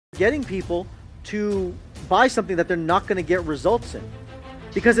getting people to buy something that they're not going to get results in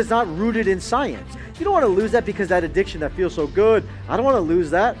because it's not rooted in science. You don't want to lose that because that addiction that feels so good. I don't want to lose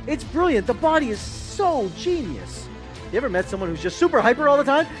that. It's brilliant. The body is so genius. You ever met someone who's just super hyper all the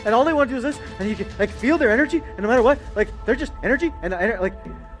time and all they want to do is this, and you can feel their energy, and no matter what, they're just energy and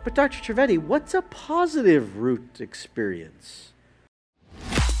But Dr. Trivedi, what's a positive root experience?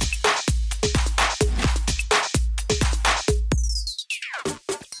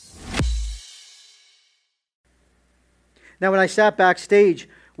 Now, when I sat backstage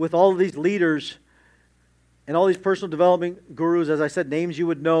with all of these leaders and all these personal development gurus, as I said, names you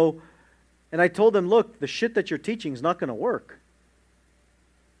would know, and I told them, look, the shit that you're teaching is not going to work.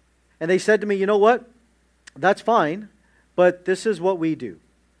 And they said to me, you know what? That's fine, but this is what we do.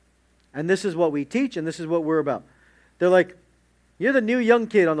 And this is what we teach, and this is what we're about. They're like, you're the new young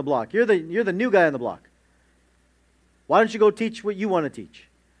kid on the block. You're the new guy on the block. Why don't you go teach what you want to teach?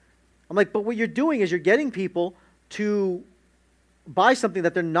 I'm like, but what you're doing is you're getting people to buy something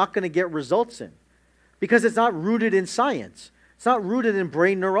that they're not going to get results in because it's not rooted in science. It's not rooted in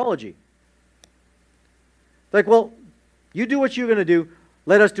brain neurology. Like, well, you do what you're going to do.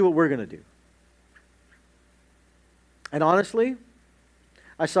 Let us do what we're going to do. And honestly,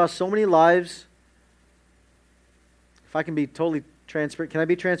 I saw so many lives. If I can be totally transparent, can I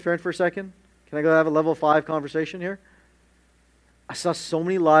be transparent for a second? Can I go have a level 5 conversation here? I saw so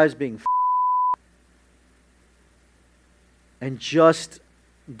many lives being and just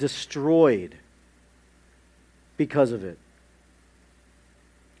destroyed because of it.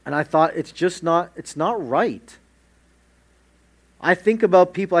 And I thought it's not right. I think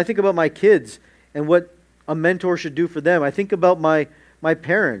about people, I think about my kids and what a mentor should do for them. I think about my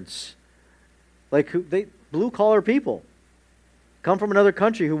parents, blue collar people, come from another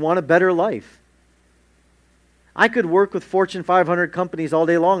country who want a better life. I could work with Fortune 500 companies all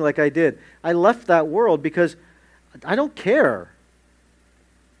day long like I did. I left that world because I don't care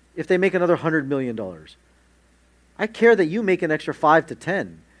if they make another $100 million. I care that you make an extra 5 to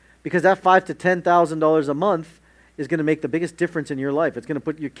 10, because that $5,000 to $10,000 a month is going to make the biggest difference in your life. It's going to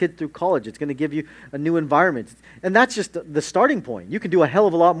put your kid through college. It's going to give you a new environment. And that's just the starting point. You can do a hell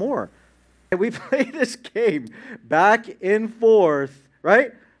of a lot more. And we play this game back and forth,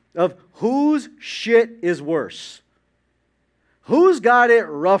 right, of whose shit is worse. Who's got it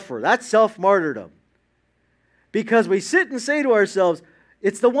rougher? That's self-martyrdom. Because we sit and say to ourselves,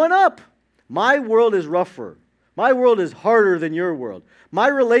 it's the one up. My world is rougher. My world is harder than your world. My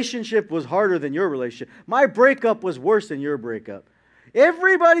relationship was harder than your relationship. My breakup was worse than your breakup.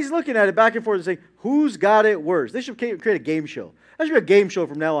 Everybody's looking at it back and forth and saying, who's got it worse? They should create a game show. That should be a game show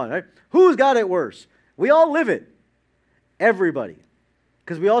from now on, right? Who's got it worse? We all live it. Everybody.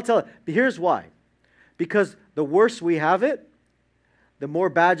 Because we all tell it. But here's why. Because the worse we have it, the more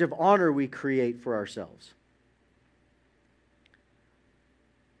badge of honor we create for ourselves.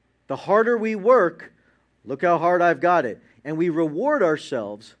 The harder we work, look how hard I've got it. And we reward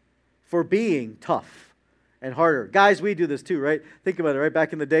ourselves for being tough and harder. Guys, we do this too, right? Think about it, right?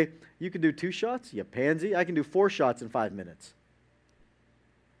 Back in the day, you can do 2 shots, you pansy. I can do 4 shots in 5 minutes.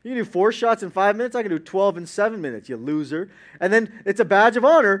 You can do 4 shots in 5 minutes. I can do 12 in 7 minutes, you loser. And then it's a badge of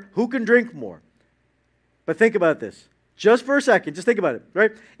honor, who can drink more? But think about this. Just for a second, just think about it,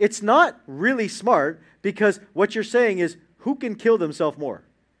 right? It's not really smart because what you're saying is, who can kill themselves more?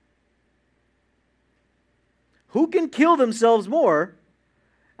 Who can kill themselves more?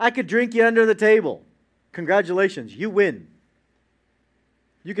 I could drink you under the table. Congratulations, you win.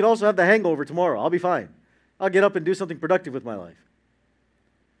 You could also have the hangover tomorrow. I'll be fine. I'll get up and do something productive with my life.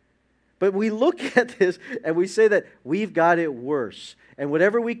 But we look at this and we say that we've got it worse. And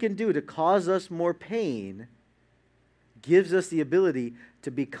whatever we can do to cause us more pain gives us the ability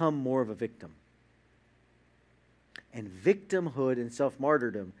to become more of a victim. And victimhood and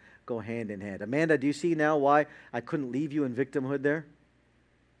self-martyrdom go hand in hand. Amanda, do you see now why I couldn't leave you in victimhood there?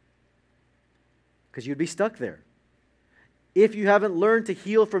 Because you'd be stuck there. If you haven't learned to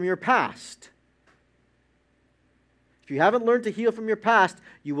heal from your past, if you haven't learned to heal from your past,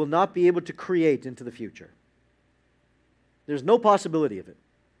 you will not be able to create into the future. There's no possibility of it.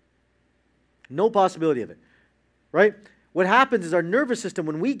 No possibility of it. Right? What happens is our nervous system,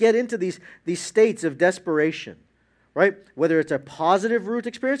 when we get into these states of desperation, right? Whether it's a positive root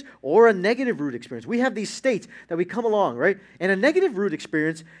experience or a negative root experience. We have these states that we come along, right? And a negative root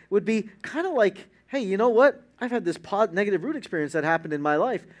experience would be kind of like, hey, you know what? I've had this negative root experience that happened in my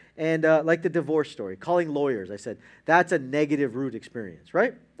life. And like the divorce story, calling lawyers, I said, that's a negative root experience,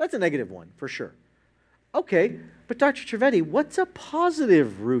 right? That's a negative one, for sure. Okay, but Dr. Trivedi, what's a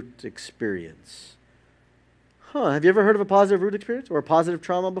positive root experience? Have you ever heard of a positive root experience or a positive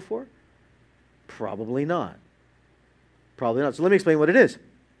trauma before? Probably not. Probably not. So let me explain what it is.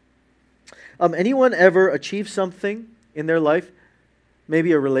 Anyone ever achieve something in their life,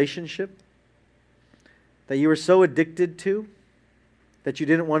 maybe a relationship, that you were so addicted to that you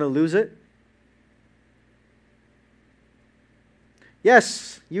didn't want to lose it?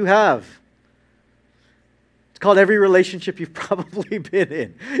 Yes, you have. It's called every relationship you've probably been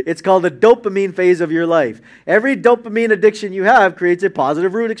in. It's called the dopamine phase of your life. Every dopamine addiction you have creates a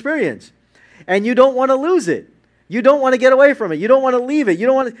positive root experience. And you don't want to lose it. You don't want to get away from it. You don't want to leave it. You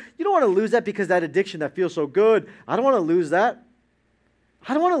don't want to lose that because that addiction that feels so good. I don't want to lose that.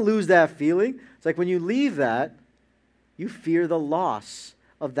 I don't want to lose that feeling. It's like when you leave that, you fear the loss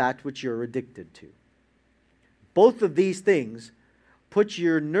of that which you're addicted to. Both of these things put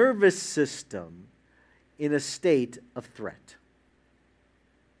your nervous system in a state of threat.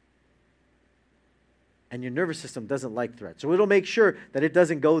 And your nervous system doesn't like threat. So it'll make sure that it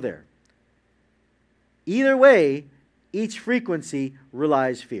doesn't go there. Either way, each frequency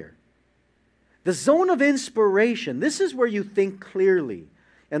relies fear. The zone of inspiration, this is where you think clearly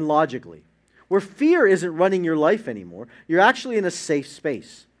and logically. Where fear isn't running your life anymore. You're actually in a safe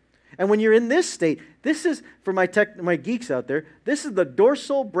space. And when you're in this state, this is, for my geeks out there, this is the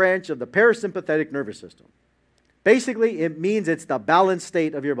dorsal branch of the parasympathetic nervous system. Basically, it means it's the balanced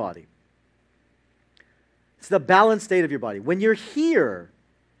state of your body. It's the balanced state of your body. When you're here,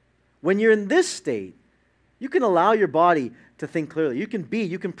 when you're in this state, you can allow your body to think clearly. You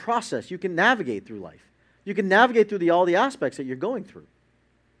can process, you can navigate through life. You can navigate through all the aspects that you're going through.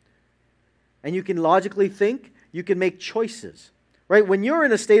 And you can logically think, you can make choices. Right? When you're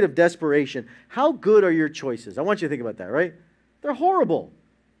in a state of desperation, how good are your choices? I want you to think about that, right? They're horrible.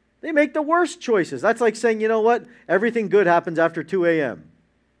 They make the worst choices. That's like saying, you know what? Everything good happens after 2 a.m.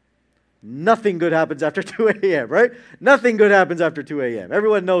 Nothing good happens after 2 a.m., right? Nothing good happens after 2 a.m.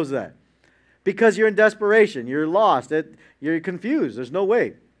 Everyone knows that. Because you're in desperation. You're lost. You're confused. There's no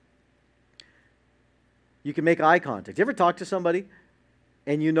way. You can make eye contact. You ever talk to somebody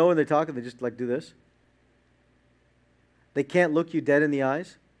and you know when they're talking, they just like do this? They can't look you dead in the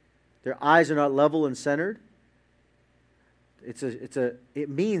eyes. Their eyes are not level and centered. It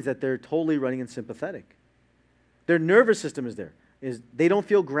means that they're totally running in sympathetic. Their nervous system is there. They don't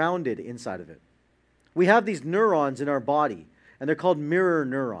feel grounded inside of it. We have these neurons in our body, and they're called mirror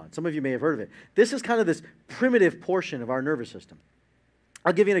neurons. Some of you may have heard of it. This is kind of this primitive portion of our nervous system.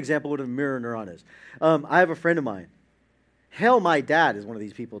 I'll give you an example of what a mirror neuron is. I have a friend of mine. Hell, my dad is one of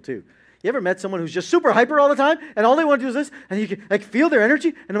these people too. You ever met someone who's just super hyper all the time, and all they want to do is this, and you can like feel their energy,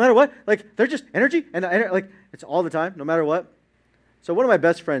 and no matter what, like they're just energy, and like it's all the time, no matter what. So one of my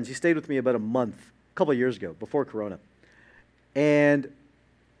best friends, he stayed with me about a month, a couple of years ago, before Corona, and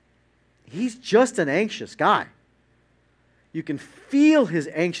he's just an anxious guy. You can feel his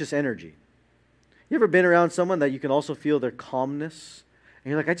anxious energy. You ever been around someone that you can also feel their calmness, and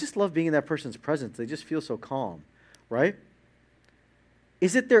you're like, I just love being in that person's presence. They just feel so calm, right?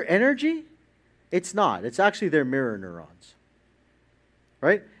 Is it their energy? It's not. It's actually their mirror neurons.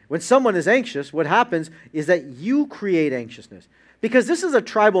 Right? When someone is anxious, what happens is that you create anxiousness. Because this is a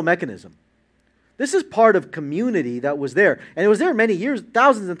tribal mechanism. This is part of community that was there. And it was there many years,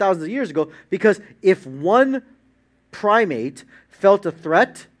 thousands and thousands of years ago, because if one primate felt a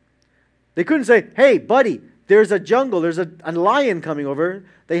threat, they couldn't say, hey, buddy, there's a jungle, there's a lion coming over.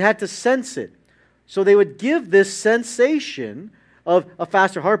 They had to sense it. So they would give this sensation of a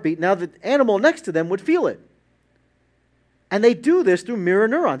faster heartbeat. Now the animal next to them would feel it. And they do this through mirror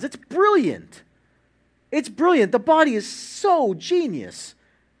neurons. It's brilliant. It's brilliant. The body is so genius.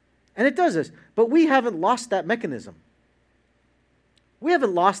 And it does this. But we haven't lost that mechanism. We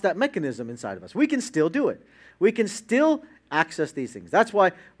haven't lost that mechanism inside of us. We can still do it. We can still access these things. That's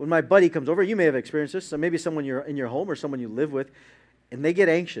why when my buddy comes over, you may have experienced this, so maybe someone you're in your home or someone you live with, and they get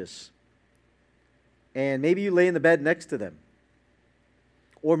anxious. And maybe you lay in the bed next to them.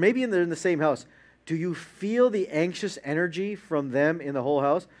 Or maybe they're in the same house. Do you feel the anxious energy from them in the whole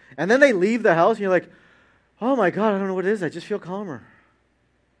house? And then they leave the house and you're like, oh my God, I don't know what it is. I just feel calmer.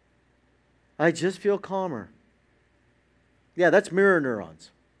 I just feel calmer. Yeah, that's mirror neurons.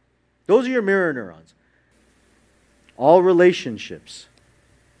 Those are your mirror neurons. All relationships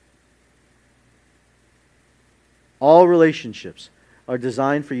are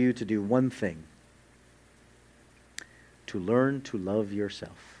designed for you to do one thing. To learn to love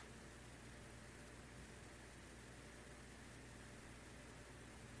yourself.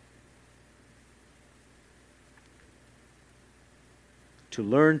 To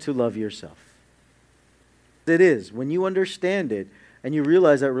learn to love yourself. It is. When you understand it and you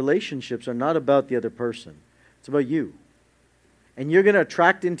realize that relationships are not about the other person. It's about you. And you're going to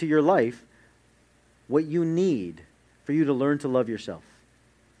attract into your life what you need for you to learn to love yourself.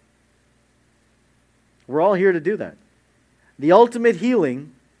 We're all here to do that. The ultimate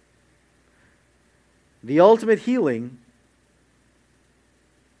healing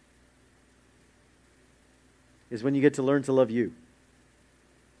is when you get to learn to love you.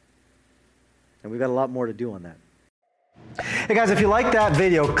 And we've got a lot more to do on that. Hey guys, if you like that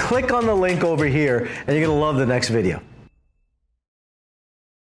video, click on the link over here and you're going to love the next video.